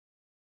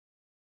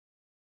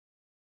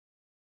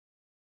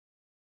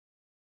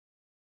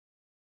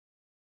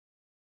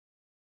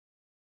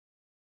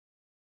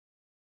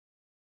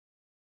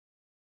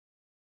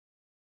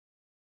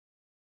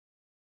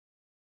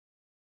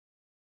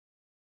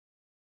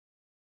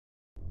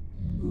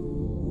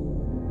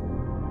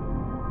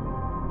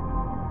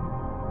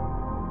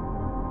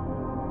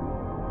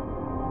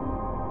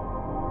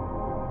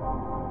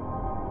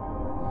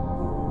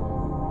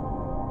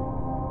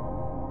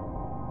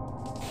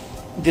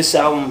This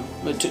album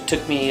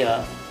took me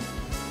a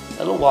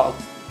little while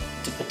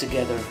to put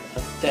together.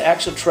 The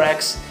actual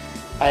tracks,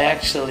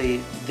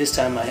 this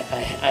time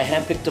I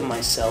handpicked them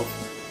myself.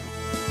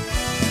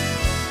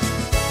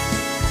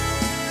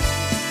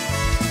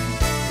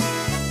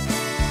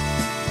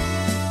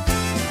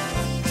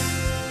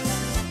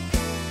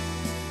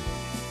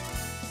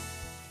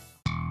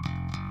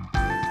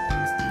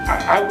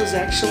 I was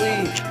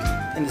actually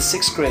in the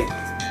 6th grade.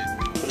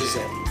 What is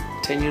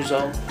that? 10 years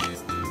old?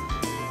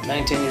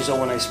 9, 10 years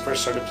old when I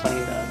first started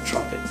playing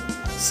trumpet.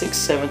 6th,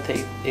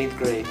 7th, 8th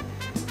grade.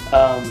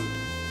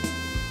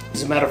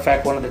 As a matter of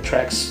fact, one of the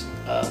tracks,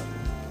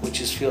 which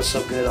is Feels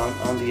So Good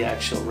on the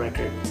actual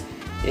record,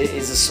 it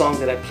is a song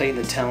that I played in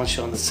the talent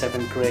show in the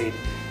 7th grade.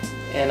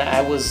 And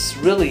I was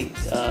really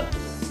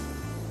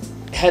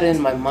had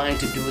in my mind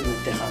to do it in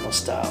the Tejano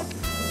style.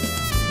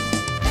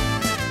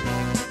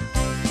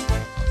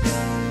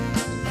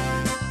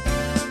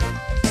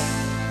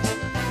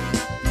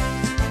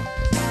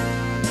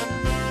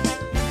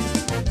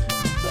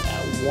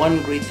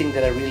 One great thing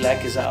that I really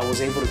like is I was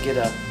able to get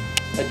a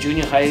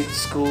junior high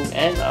school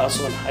and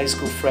also a high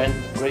school friend,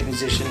 great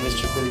musician,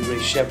 Mr. Billy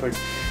Ray Shepherd,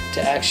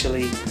 to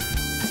actually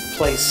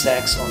play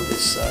sax on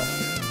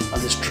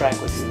this track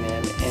with me,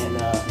 man.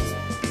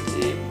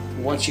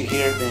 And once you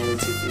hear it, man,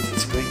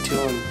 it's a great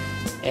tune.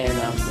 And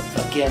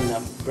again,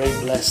 I'm very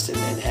blessed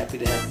and happy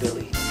to have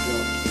Billy,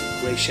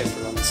 Ray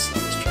Shepherd on this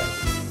track.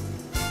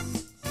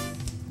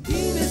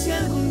 Dime si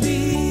algún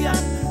día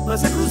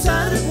vas a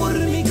cruzar por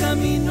mi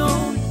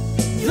camino.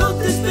 Yo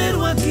te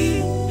espero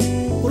aquí,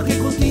 porque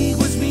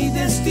contigo es mi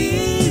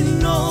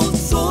destino.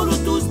 Solo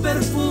tus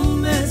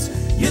perfumes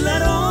y el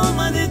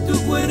aroma de tu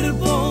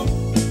cuerpo,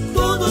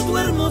 todo tu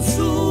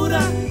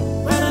hermosura,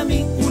 para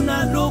mí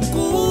una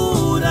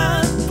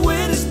locura. Tú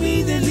eres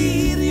mi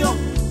delirio,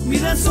 mi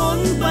razón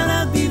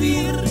para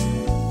vivir,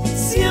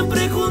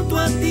 siempre junto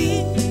a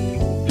ti,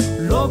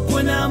 loco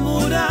enamorado.